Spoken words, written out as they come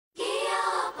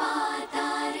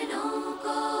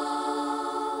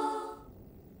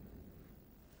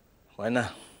ময়না,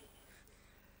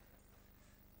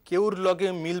 কেউর লগে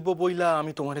মিলবো বইলা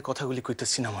আমি তোমারে কথাগুলি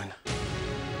কইতেছি না ময়না।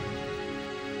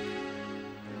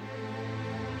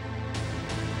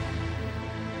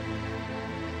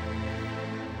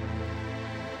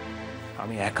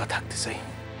 আমি একা থাকতে চাই।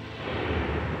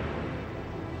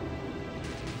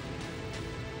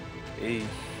 এই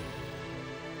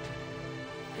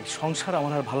সংসার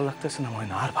আমার আর ভালো লাগতেছে না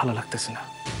ময়না, আর ভালো লাগতেছে না।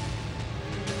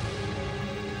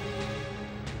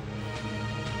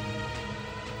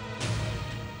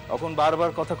 এখন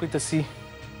বারবার কথা কইতেছি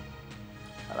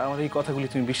আর আমার এই কথাগুলি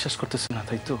তুমি বিশ্বাস করতেছ না,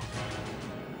 তাই তো?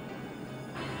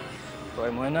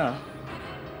 তবে ময়না,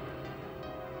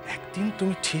 একদিন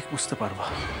তুমি ঠিক বুঝতে পারবা।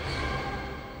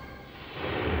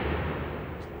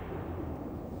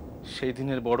 সেই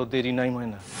দিনের বড় দেরি নাই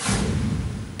ময়না,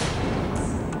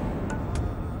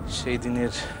 সেই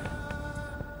দিনের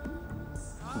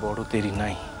বড় দেরি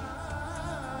নাই।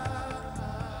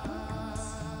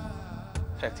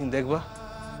 একদিন দেখবা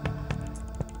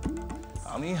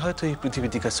আমি হয়তো এই পৃথিবী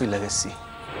থেকে চলে গেছি।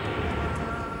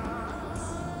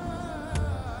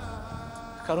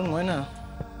 কারণ ময়না,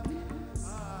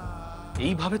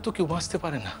 এইভাবে তো কেউ বাঁচতে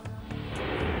পারে না।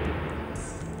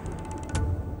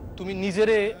 তুমি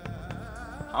নিজেরে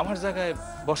আমার জায়গায়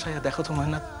বসাইয়া দেখো তো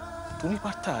ময়না, তুমি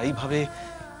পারতা এইভাবে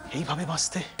এইভাবে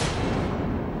বাঁচতে?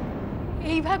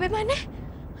 এইভাবে মানে?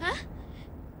 হ্যাঁ,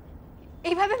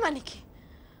 এইভাবে মানে কি?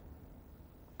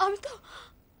 আমি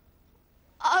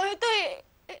তো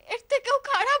এর থেকেও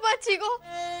খারাপ আছি গো,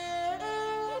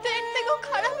 এর থেকেও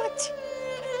খারাপ আছি।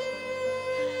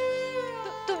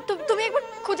 তুমি একবার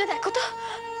খুঁজে দেখো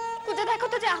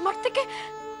তো, যে আমার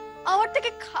থেকে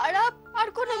খারাপ আর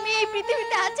কোনো মেয়ে এই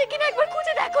পৃথিবীতে আছে কিনা একবার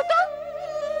খুঁজে দেখো তো।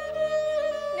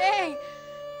 নেই।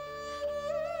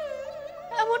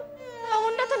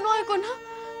 এমনটা তো নয় কোনো,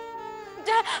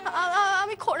 যা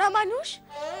আমি খোড়া মানুষ,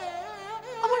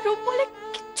 আমার রূপ বলে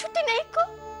কিচ্ছুটি নেই গো।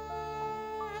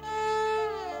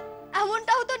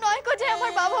 এমনটাও তো নয় গো যে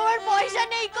আমার বাবা মার পয়সা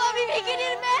নেই গো, আমি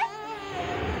ভিখিরির মেয়ে।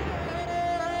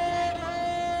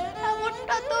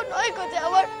 এমনটা তো নয় গো যে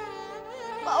আমার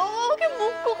বাবা মাকে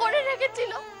মুক্ত করে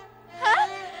রেখেছিল। হ্যাঁ,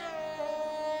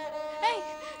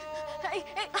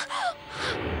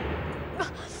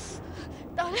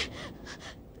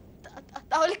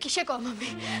 তাহলে কিসে কম আমি?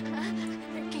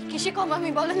 কিসে কম আমি?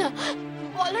 বলো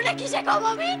না কিসে কম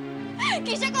আমি?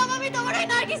 কিসে কম আমি তোমার এই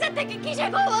নার্গিসের থেকে? কিসে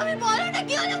কম আমি? বলো না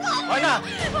কি হলো?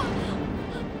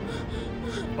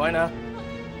 ময়না,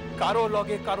 কারো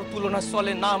লগে কারো তুলনা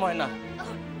চলে না ময়না।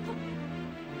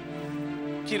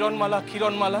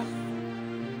 কিরণমালা,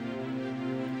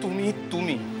 তুমি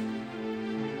তুমি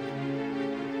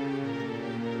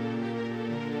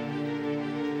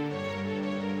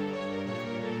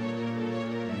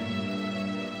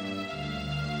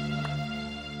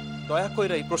দয়া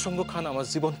কইরা এই প্রসঙ্গ খান আমার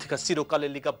জীবন থেকে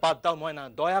চিরকালের লিগা বাদ দাও ময়না।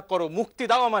 দয়া করো, মুক্তি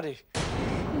দাও আমারে।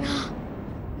 না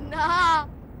না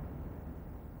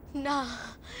না,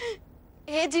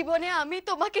 এ জীবনে আমি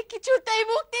তোমাকে কিছুতেই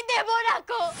মুক্তি দেব না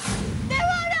গো,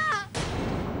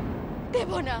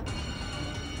 দেব না।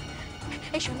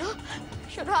 এই শোনো,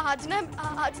 আজ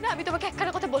না আমি তোমাকে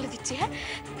একখানা কথা বলে দিচ্ছি। হ্যাঁ,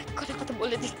 একখানা কথা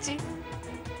বলে দিচ্ছি।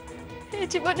 এই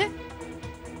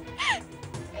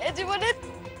জীবনে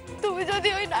তুমি যদি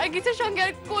ওই নার্গিসের সঙ্গে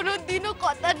আর কোনোদিনও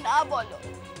কথা না বলো,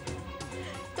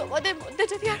 তোমাদের মধ্যে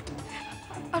যদি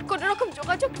আর কোনো রকম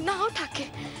যোগাযোগ নাও থাকে,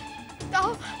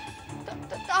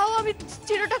 তাও আমি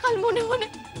চিরটাকাল মনে মনে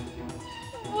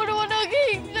ওকে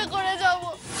হিংসা করে যাবো।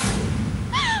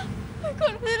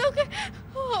 কোনোদিন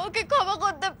ওকে ক্ষমা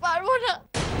করতে পারবো না।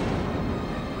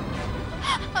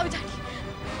 আমি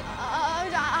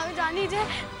জানি যে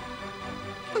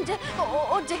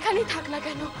ও যেখানেই থাক না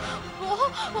কেন,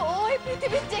 ওই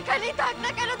পৃথিবীর যেখানেই থাক না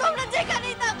কেন, তোমরা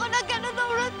যেখানেই থাকো না কেন,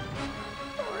 তোমরা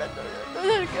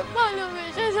তোদেরকে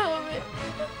ভালোবেসে যাবে।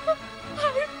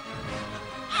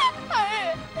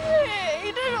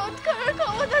 এটা রোধ করার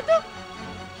ক্ষমতা তো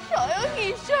স্বয়ং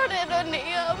ঈশ্বরেরও নেই।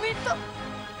 আমি তো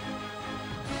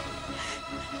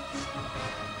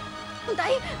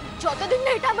তাই যতদিন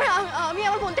না এটা আমি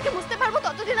আমার মন থেকে বুঝতে পারবো,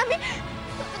 ততদিন আমি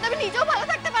নিজেও ভালো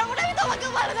থাকতে পারবো না, আমি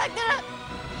তোমাকেও ভালো থাকতে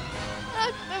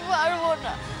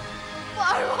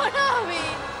পারবো না আমি।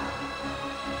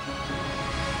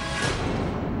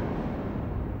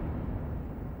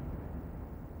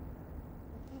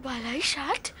 বালাই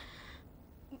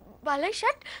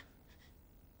ষাট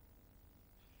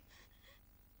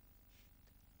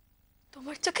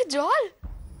তোমার চোখে জল?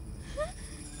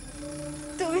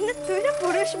 তুমি না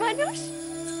পুরুষ মানুষ,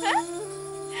 হ্যাঁ?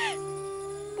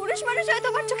 পুরুষ মানুষ হয়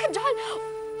তোমার চোখে জল?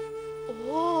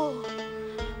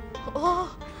 ও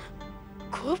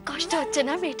খুব কষ্ট হচ্ছে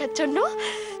না মেয়েটার জন্য?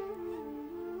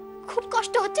 খুব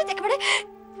কষ্ট হচ্ছে, একেবারে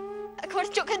একেবারে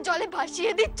চোখের জলে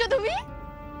ভাসিয়ে দিচ্ছ তুমি।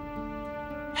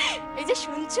 এই যে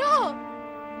শুনছো,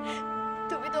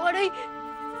 তুমি তোমার ওই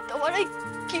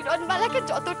কিরণমালাকে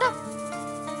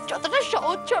যতটা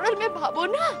সহজ সরল মেয়ে ভাবো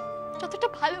না, যতটা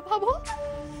ভালো ভাবো,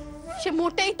 সে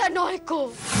মোটেই তা নয় গো।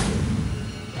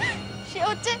 সে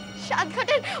হচ্ছে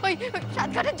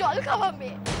সাতঘাটের জল খাওয়া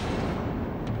মেয়ে।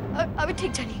 আমি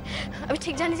ঠিক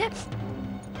জানি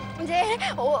যে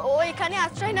ও এখানে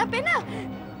আশ্রয় না পেয়ে না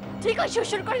ঠিক ওই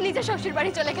শ্বশুর করে নিজের শ্বশুর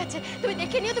বাড়ি চলে গেছে। তুমি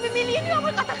দেখে নিও, তুমি মিলিয়ে নিও,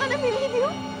 আমার কথা কানে মিলিয়ে নিও।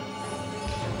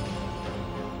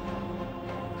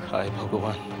 হায়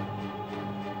ভগবান,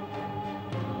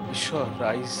 ঈশ্বর,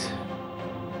 আইজ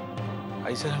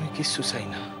আর আমি কিচ্ছু চাই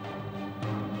না।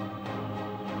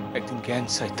 একদিন জ্ঞান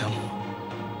চাইতাম,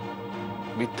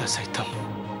 বিদ্যা চাইতাম,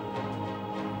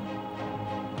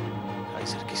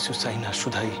 আইজ আর কিছু চাই না।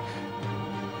 শুধাই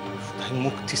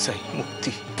মুক্তি চাই,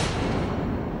 মুক্তি,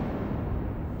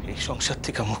 এই সংসার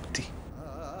থেকে মুক্তি।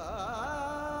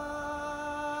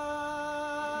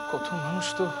 কত মানুষ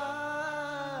তো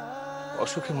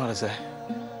অসুখে মারা যায়,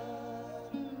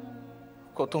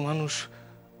 কত মানুষ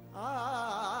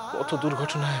কত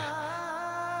দুর্ঘটনায়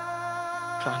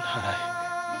প্রাণ হারায়।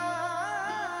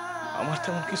 আমার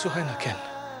তেমন কিছু হয় না কেন?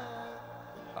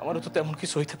 আমারও তো তেমন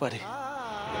কিছু হইতে পারে।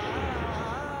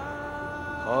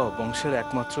 বংশের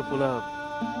একমাত্র পোলা,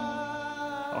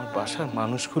 আমার বাসার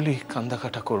মানুষগুলি কান্দা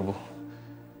কাটা করব,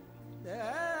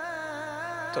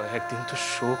 তো একদিন তো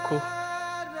শোকও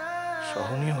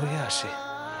সহনীয় হয়ে আসে।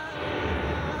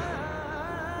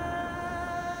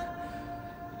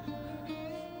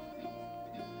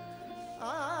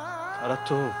 তারা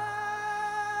তো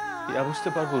বুঝতে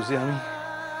পারবো যে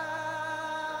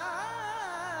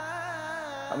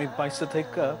আমি বাইসে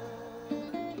থেকে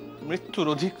মৃত্যুর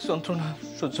অধিক যন্ত্রণা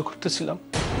সহ্য করতেছিলাম।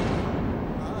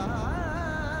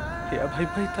 হিয়া ভাই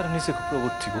তারা নিজেকে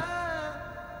প্রবর্তী গো।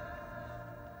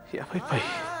 হিয়া ভাই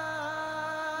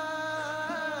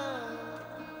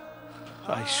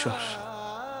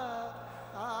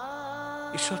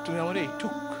ঈশ্বর, তুমি আমার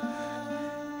এইটুক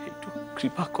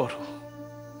কৃপা করো,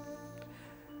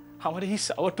 আমার এই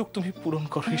চাওয়াটুক তুমি পূরণ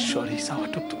করো। ঈশ্বর, এই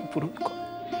চাওয়াটুক তুমি পূরণ করো।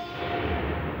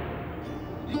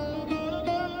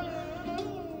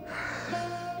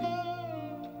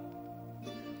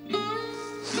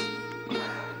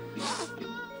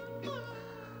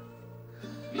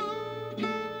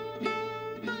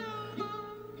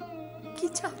 কি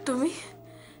চাও তুমি?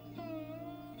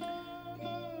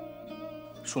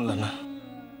 শুনলা না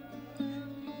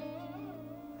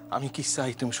আমি কি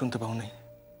চাই? তুমি শুনতে পাও নাই?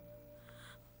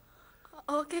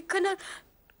 আমাকে একখানা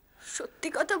সত্যি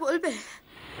কথা বলবে?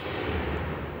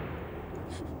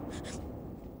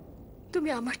 তুমি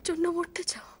আমার জন্য মরতে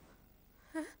চাও,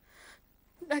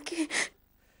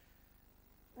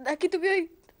 নাকি তুমি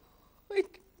ওই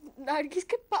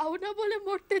নার্গিসকে পাও না বলে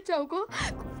মরতে চাও গো?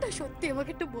 কোনটা সত্যি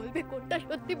আমাকে একটু বলবে? কোনটা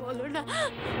সত্যি বলো না।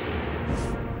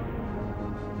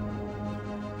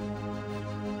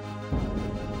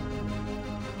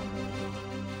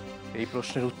 এই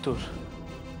প্রশ্নের উত্তর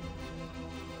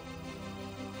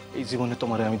এই জীবনে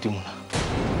তোমারে আমি দিব না।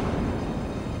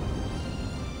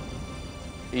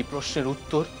 এই প্রশ্নের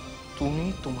উত্তর তুমি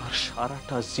তোমার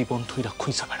সারাটা জীবন ধইরা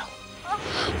খুঁজা বেড়াও।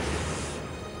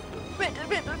 পেটের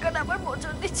ভেতর কাটা আমার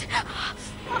মোচন দিচ্ছে।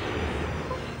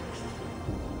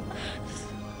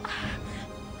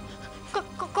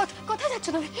 কোথায় যাচ্ছ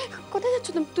তুমি? কোথায় যাচ্ছ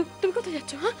তুমি? তুমি কোথায়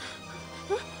যাচ্ছ? হ্যাঁ,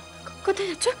 কোথায়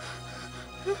যাচ্ছ?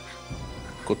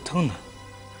 কোথাও না।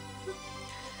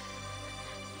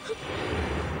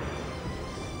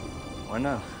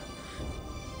 না,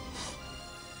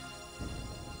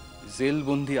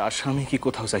 জেলবন্দি আসামি কি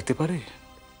কোথাও যাইতে পারে?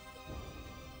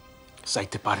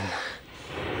 যাইতে পারে না।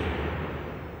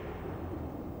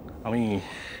 আমি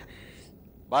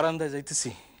বারান্দায়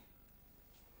যাইতেছি,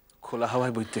 খোলা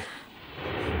হাওয়ায় বইতে।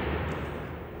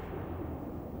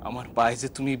 আমার পায়ে যে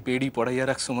তুমি বেড়ি পড়াইয়া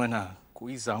রাখছো না,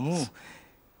 কই জামু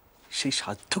সেই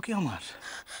সাধ্য কি আমার?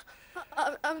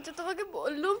 আমি তো তোমাকে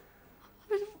বললুম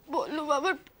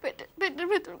আমার পেটের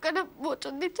ভেতর কেন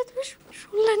মোচন দিচ্ছে, তুমি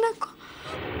শুনলে না?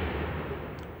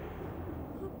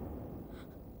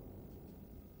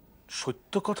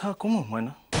 সত্য কথা কমো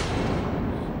ময়না।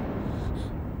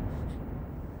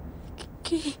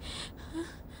 কি?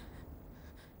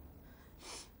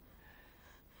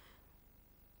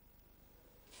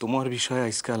 তোমার বিষয়ে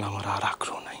আজকাল আমার আর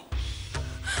আগ্রহ নাই।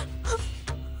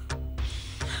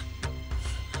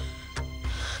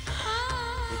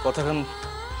 এই কথাখান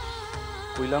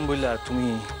কইলাম বইলা তুমি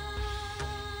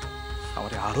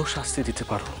আমারে আরো শাস্তি দিতে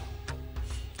পারো,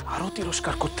 আরো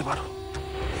তিরস্কার করতে পারো।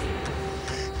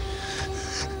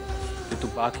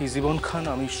 কিন্তু বাকি জীবন খান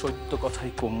আমি সত্য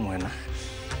কথাই কম হয় না।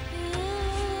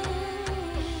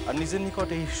 আর নিজের নিকট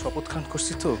এই শপথ খান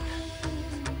করছি তো,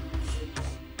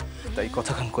 তাই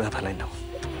কথা খান কয়া ফেলাইলাম।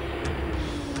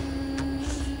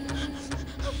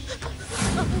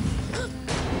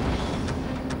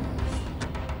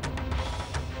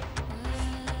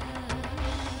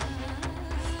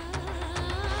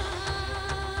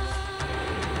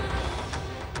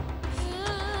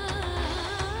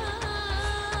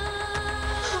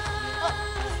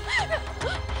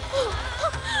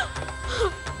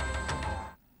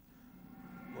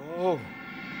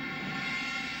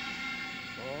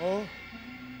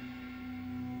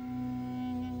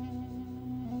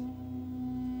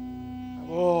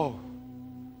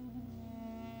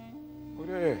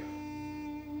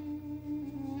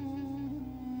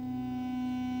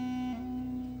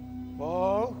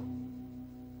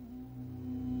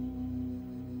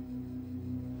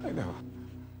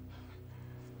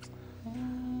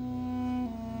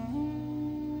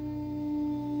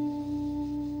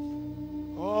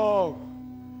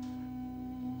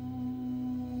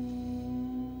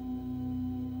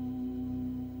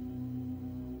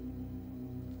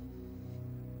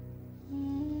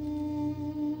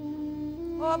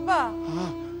 আব্বা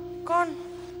কোন?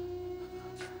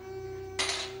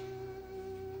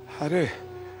 আরে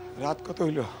রাত কত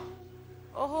হইল?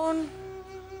 ওহন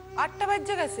 8টা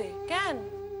বাজে গেছে। কেন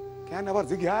কেন আবার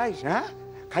জিজ্ঞাস? হ্যাঁ,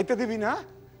 খাইতে দিবি না?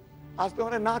 আজ তো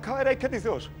মানে না খাওয়াই রেখে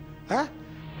দিছস। হ্যাঁ,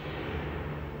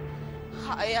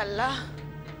 হায় আল্লাহ,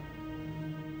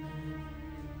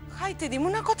 খাইতে দিমু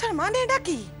না কথার মানে এটা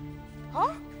কি?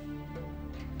 হ্যাঁ,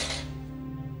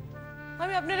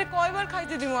 আমি আপনারে কয়বার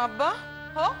খাইতে দিমু আব্বা?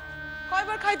 হ্যাঁ,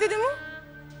 কয়বার খাইতে দিমু?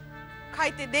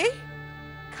 খাইতে দেই,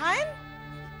 খায়েন,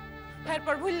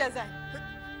 এরপর ভুললা যায়।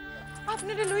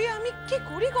 আপনারে লইয়া আমি কি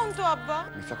করি কোন তো আব্বা?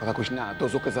 মিথ্যা কথা কইস না,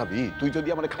 দোজকে যাবি। তুই যদি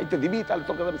আমারে খাইতে দিবি তাহলে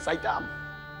তোকে আমি চাইতাম।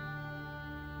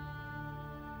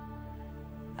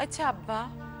 আচ্ছা আব্বা,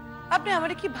 আপনি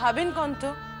আমারে কি ভাবেন কোন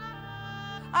তো?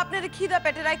 আপনারে খিদা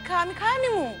পেটে রাখা আমি খায়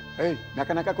নিমু? এই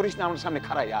নাকা নাকা করিস না আমার সামনে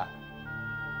খাড়াইয়া।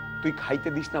 তুই খাইতে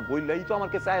দিস না বললেই তো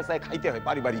আমাকে চায় চায় খাইতে হয়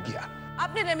বাড়ি বাড়ি গিয়া।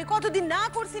 আপনারে আমি কতদিন না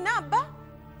করছি না আব্বা?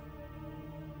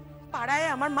 পাড়ায়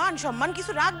আমার মান সম্মান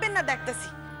কিছু রাখবেন না দেখতেছি।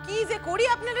 কি যে করি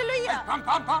আপনারে লইয়া। থাম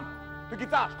থাম থাম, তুই কি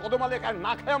চাস কদমালে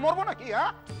না খেয়ে মরবো নাকি?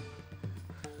 হ্যাঁ,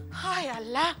 হায়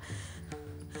আল্লাহ,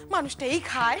 মানুষটা এই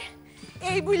খায়,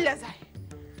 এই বুইল্লা যায়,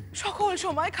 সকল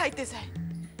সময় খাইতে চায়।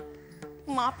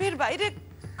 মাপের বাইরে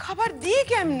খাবার দিয়ে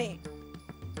কেমনে?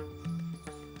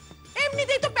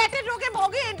 এমনিতেই তো পেটের রোগে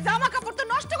ভোগে, জামা কাপড় তো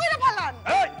নষ্ট করে ফেলান।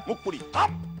 এই মুখ পুরি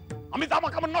থাম। আমি জামা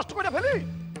কাপড় নষ্ট করে ফেলি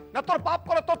না তোর বাপ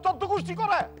করে, তোর চোদ্দ গোষ্ঠী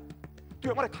করে? তুই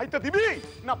আমারে খাইতে দিবি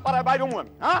না পাড়ায় বাইরে আমি?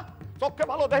 হ্যাঁ, চোখকে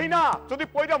ভালো দেই না, যদি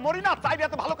পয়রা মরি না চাইলে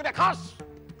এত ভালো করে খাস।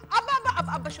 আব্বা আব্বা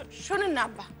আব্বা শোনেন না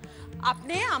আব্বা,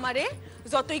 আপনি আমারে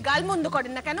যতই গাল মন্দ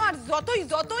করেন না কেন, আর যতই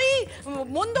যতই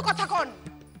মন্দ কথা কন,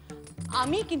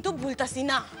 আমি কিন্তু ভুলতাছি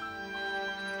না।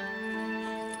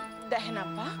 দেখেন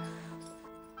আব্বা,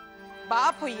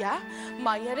 বাপ হইয়া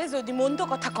মাইয়ারে যদি মন্দ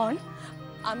কথা কন,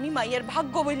 আমি মাইয়ার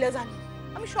ভাগ্য বইলা জানি,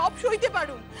 আমি সব সইতে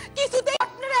পারুম, কিছুতেই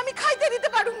আপনারে আমি খাইতে দিতে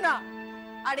পারুম না।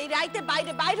 আর এই রাইতে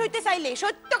বাইরে বাইর হইতে চাইলে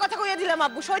সত্য কথা কইয়া দিলাম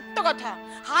আব্বু, সত্য কথা,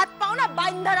 হাত পাও না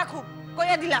বাইন্ধা রাখুক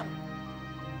কইয়া দিলাম।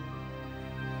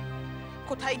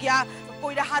 কোথায় গিয়া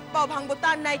কইরা হাত পাও ভাঙবো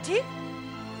তার নাই ঠিক,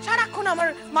 সারাক্ষণ আমার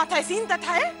মাথায় চিন্তা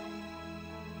থাকে।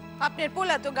 আপনার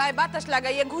পোলা তো গায়ে বাতাস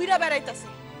লাগাইয়া ঘুইরা বেড়াইতাছে।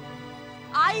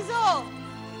 আইজো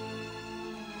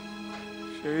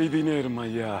সেই দিনের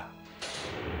মাইয়া,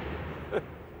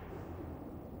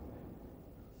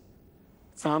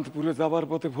 চাঁদপুরে যাবার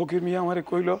পথে ফকির মিয়া আমারে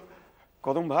কইল,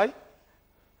 কদম ভাই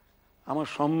আমার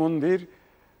সম্বন্ধীর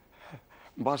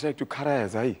বাসায় একটু খাড়ায়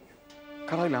যাই।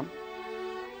 খাড়াইলাম।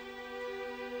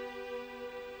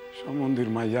 সম্বন্ধীর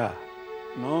মাইয়া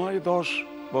 9-10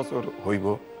 বছর হইব,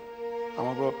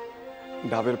 আমাকে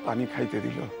ডাবের পানি খাইতে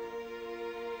দিল।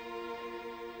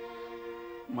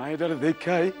 মায়েদারে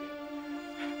দেখাই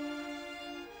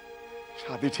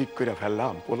শাদি ঠিক করে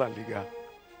ফেললাম পোলার লিগা।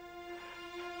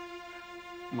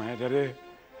 মায়েদারে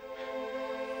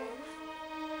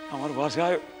আমার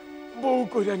বাসায় বউ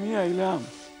করে নিয়ে আইলাম।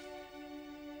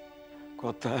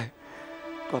 কথায়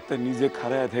কথায় নিজে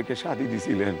খাড়ায় থেকে শাদি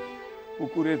দিছিলেন।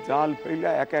 পুকুরে জাল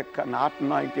ফেলা এক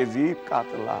 8-9 কেজি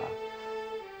কাতলা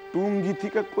টুঙ্গি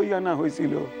থেকে কই আনা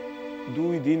হয়েছিল।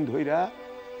 2 দিন ধইরা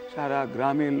সারা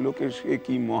গ্রামের লোকের সে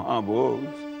কি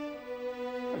মহাভোজ।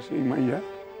 সেই মাইয়া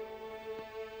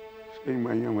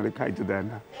আমারে খাইতে দেয়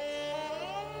না,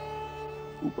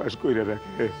 উপাস কইরা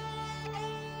রাখে।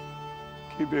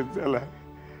 খিদের জ্বালায়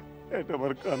এটা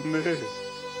আমার কান্দে,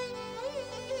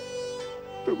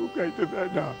 তবু খাইতে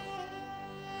দেয় না।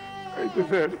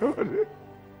 খাইতেছে একেবারে।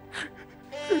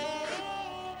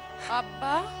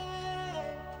 আব্বা,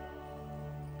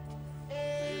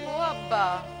 ও আব্বা,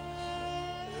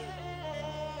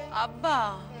 আব্বা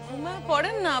ঘুমায়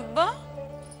পড়েন না আব্বা।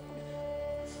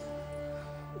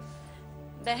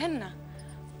 দেখেন না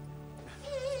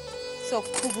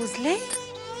চক্ষু বুঝলে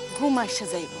ঘুম আসে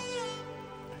যাইব।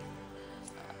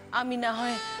 আমি না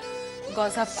হয়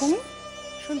গজাব কম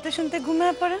শুনতে শুনতে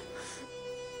ঘুমায় পড়েন।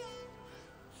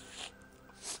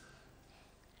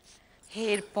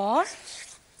 এরপর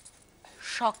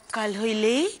সকাল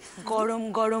হইলেই গরম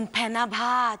গরম ফেনা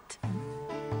ভাত।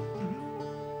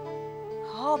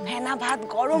 ফেনা ভাত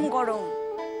গরম গরম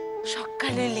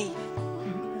সকাল হইলেই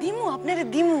দিমু আপনারে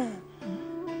দিমু।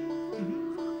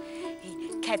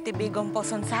 খেতে বেগম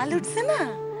পছন্দ চাল উঠছে না,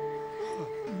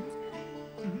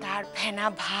 তার ফেনা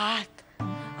ভাত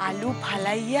আলু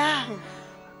ফালাইয়া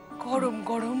গরম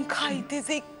গরম খাইতে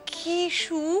যে কি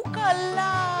সুখ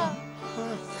আল্লাহ।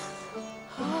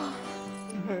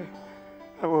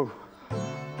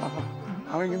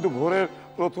 আমি কিন্তু ভোরের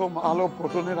প্রথম আলো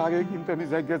ফোটনের আগে কিন্তু আমি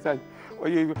জায়গা চাই।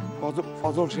 ওই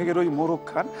ফজল শেখের ওই মোরগ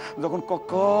খান যখন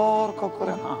কক্কর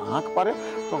কক্করে হাঁক পারে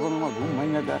তখন আমার ঘুম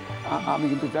ভাঙা যায়। আমি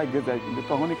কিন্তু জায়গা যাই, কিন্তু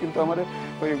তখনই কিন্তু আমার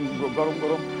ওই গরম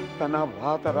গরম ফেনা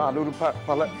ভাত আর আলুর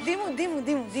ফালা দিমু দিমু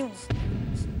দিমু দিমু।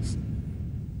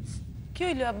 কি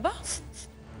হইল আব্বা?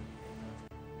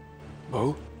 বউ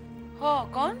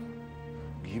কন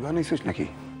ঘি বানাইছিস নাকি?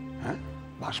 হ্যাঁ,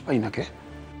 বাস পাই নাকে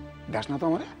দেখ না তো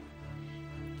আমারে।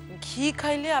 ঘি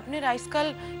খাইলে আপনার আজকাল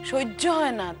সহ্য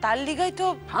হয় না, তার লিগাই তো।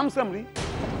 হামসামরি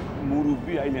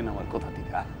মুরব্বী আইলেন আমার কথা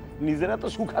থেকে। নিজেরা তো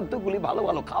সুখাদ্য গুলি ভালো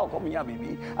ভালো খাও কমিয়া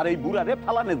বিবি, আর এই বুড়ারে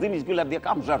ফালানে জিনিসগুলা দিয়ে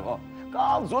কামসার হ।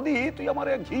 কাল যদি তুই আমার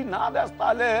ঘি না দেস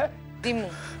তাহলে দিমু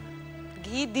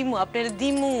ঘি দিমু আপনার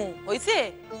দিমু। হইছে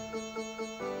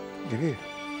দিবি?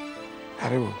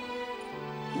 আরে বউ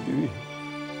দিবি,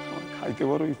 আমার খাইতে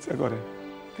বড় ইচ্ছা করে।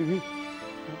 দিবি?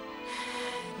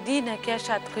 দি নাকি আর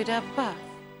সাত কইরা আব্বা,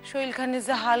 শৈল খানে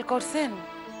যা হাল করছেন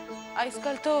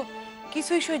আজকাল তো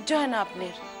কিছুই সহ্য হয় না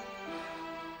আপনার।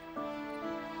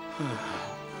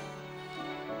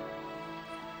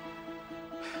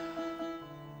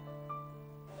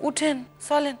 উঠেন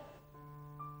চলেন।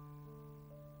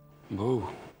 বউ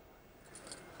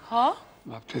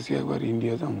ভাবতেছি একবার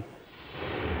ইন্ডিয়া যাও।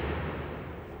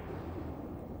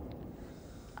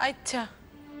 আচ্ছা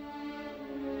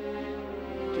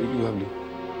তুই কি ভাবলি?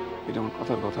 এটা আমার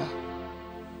কথার কথা?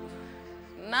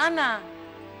 না না,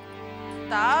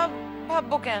 তা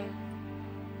ভাববো কেন?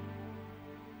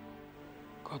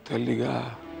 কথার লিগা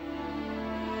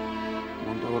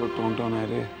মনটা বড় টনটনায়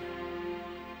রে।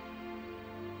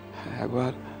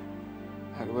 একবার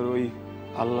একবার ওই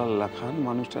আল্লাহ খান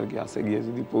মানুষটার কাছে গিয়ে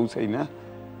যদি পৌঁছাই না,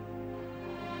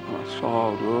 আমার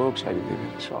সব রোগ সারিয়ে দেবে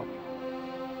সব।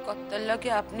 কত্তার লগে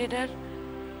আপনার আর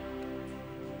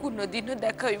কোনোদিনও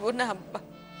দেখা হইব না আব্বা।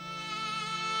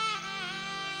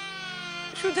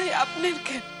 শুধুই আপনার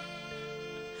কেন,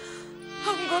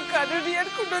 আমগো কারোরই আর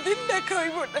কোনোদিন দেখা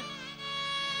হইব না।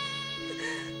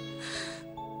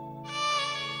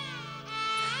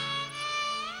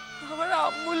 আমার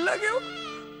আম্মুর লাগেও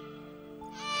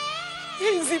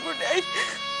এই জীবনে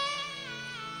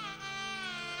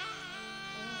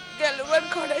গেলবার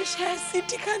ঘোড়ায় শেষ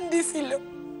চিঠি খান দিছিল।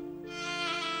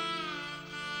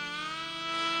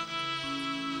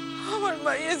 আমার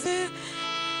মাইয়ে যে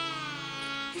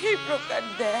এই প্রকার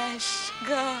দেশ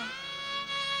গা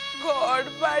ঘর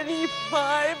বাড়ি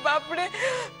মায় বাপরে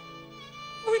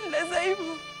ভুললে যাইব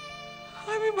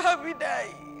আমি ভাবি নাই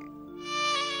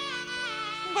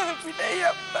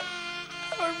আব্বা।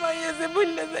 আমার মাইয়ে যে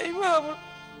ভুললে যাইব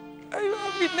আমি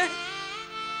ভাবি নাই।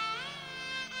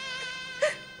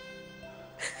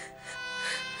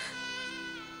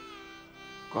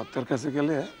 কর্তার কাছে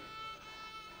গেলে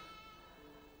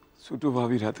ছোট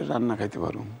ভাবির হাতে রান্না খাইতে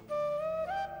পারুম।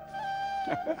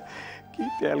 কি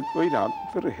তেল কই রাত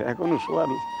তোর এখনো সোয়ার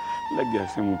লেগে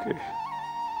আছে মুখে।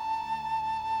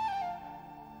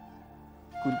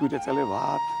 কুরকুরে চালে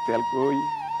ভাত, তেল কই,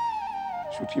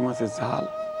 শুটি মাছের ঝাল।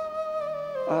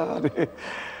 আরে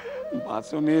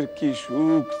বাসনের কি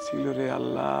সুখ ছিল রে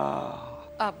আল্লাহ।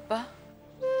 আব্বা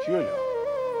কি হলো?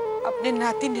 আপনি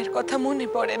নাতিনের কথা মনে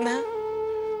পড়ে না?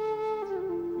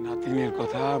 নাতিনের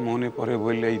কথা মনে পড়ে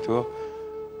বললেই তো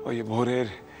ওই ভোরের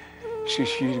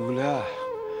শিশির গুলা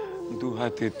দু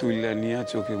হাতে তুইলা নিয়ে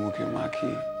চোখে মুখে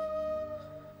মাখি।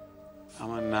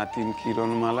 আমার নাতিন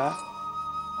কিরণমালা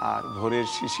আর ভোরের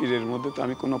শিশিরের মধ্যে তো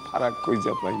আমি কোনো ফারাক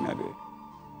খুঁজে পাই না রে।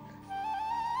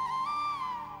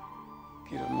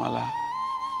 কিরণমালা,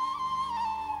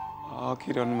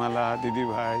 কিরণমালা দিদি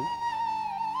ভাই,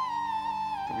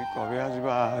 তুমি কবে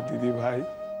আসবা দিদি ভাই?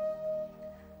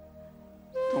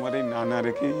 তোমার এই নানা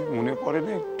রেখে মনে পড়ে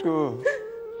না একটু?